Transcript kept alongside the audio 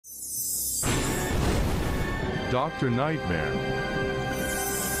Dr. Nightmare.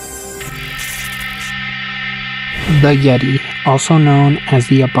 The Yeti, also known as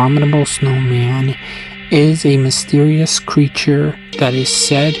the Abominable Snowman, is a mysterious creature that is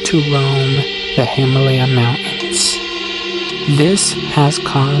said to roam the Himalaya mountains. This has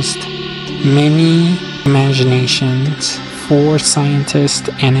caused many imaginations for scientists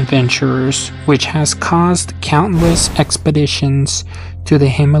and adventurers, which has caused countless expeditions to the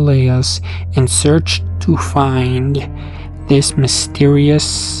Himalayas in search to find this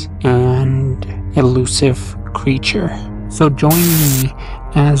mysterious and elusive creature. So join me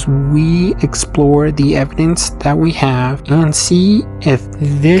as we explore the evidence that we have and see if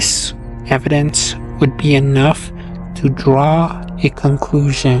this evidence would be enough to draw a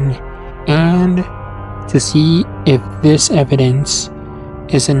conclusion and to see if this evidence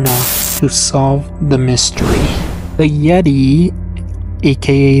is enough to solve the mystery. The Yeti,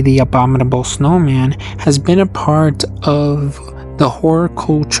 aka the Abominable Snowman, has been a part of the horror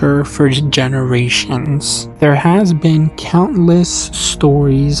culture for generations. There has been countless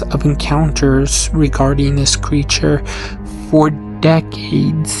stories of encounters regarding this creature for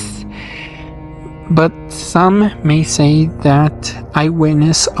decades. But some may say that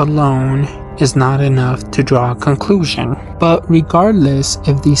eyewitness alone is not enough to draw a conclusion. But regardless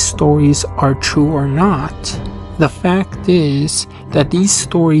if these stories are true or not, the fact is that these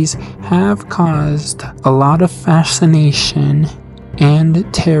stories have caused a lot of fascination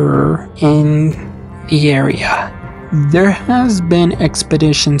and terror in the area. There has been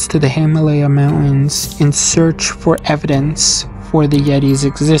expeditions to the Himalaya mountains in search for evidence for the Yeti's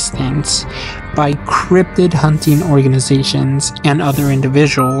existence by cryptid hunting organizations and other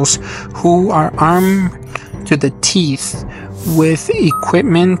individuals who are armed to the teeth with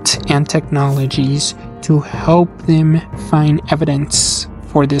equipment and technologies to help them find evidence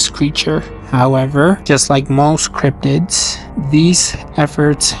for this creature. However, just like most cryptids, these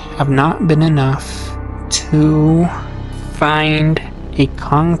efforts have not been enough to find a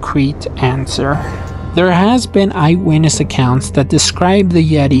concrete answer. There has been eyewitness accounts that describe the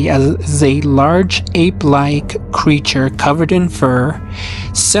Yeti as a large ape-like creature covered in fur,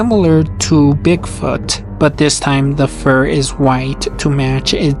 similar to Bigfoot, but this time the fur is white to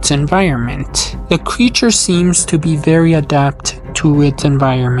match its environment. The creature seems to be very adept to its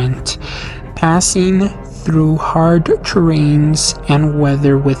environment, passing through hard terrains and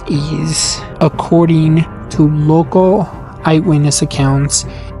weather with ease, according to local eyewitness accounts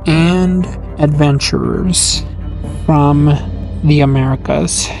and adventurers from the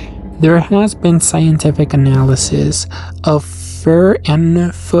Americas. There has been scientific analysis of fur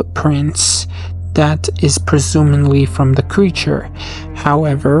and footprints that is presumably from the creature.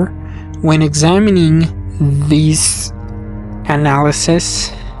 However, when examining these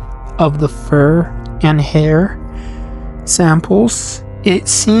analysis of the fur and hair samples, it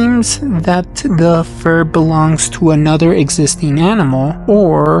seems that the fur belongs to another existing animal,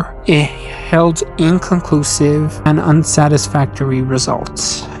 or it held inconclusive and unsatisfactory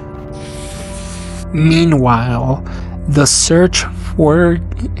results. Meanwhile, the search for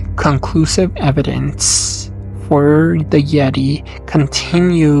conclusive evidence for the Yeti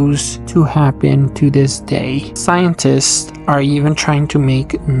continues to happen to this day. Scientists are even trying to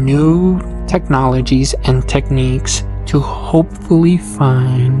make new technologies and techniques to hopefully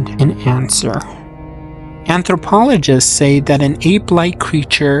find an answer. Anthropologists say that an ape-like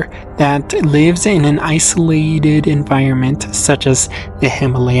creature that lives in an isolated environment such as the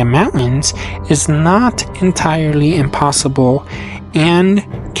Himalaya mountains is not entirely impossible and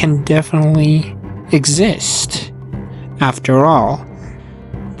can definitely exist. After all,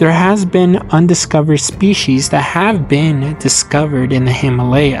 there has been undiscovered species that have been discovered in the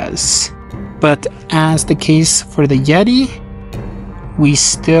Himalayas. But as the case for the Yeti, we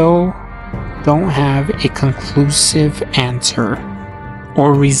still don't have a conclusive answer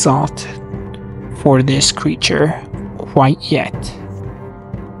or result for this creature quite yet.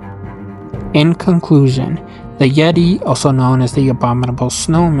 In conclusion, the Yeti, also known as the Abominable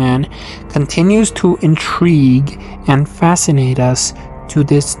Snowman, continues to intrigue and fascinate us to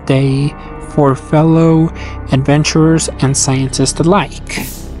this day for fellow adventurers and scientists alike.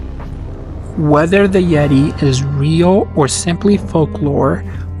 Whether the Yeti is real or simply folklore,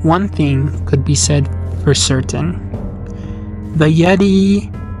 one thing could be said for certain. The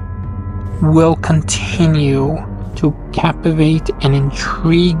Yeti will continue to captivate and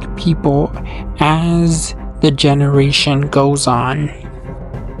intrigue people as the generation goes on.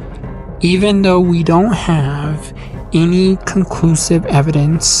 Even though we don't have any conclusive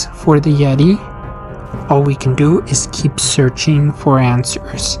evidence for the Yeti, all we can do is keep searching for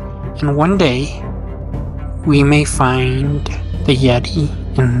answers. And one day, we may find the Yeti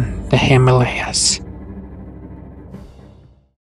in the Himalayas.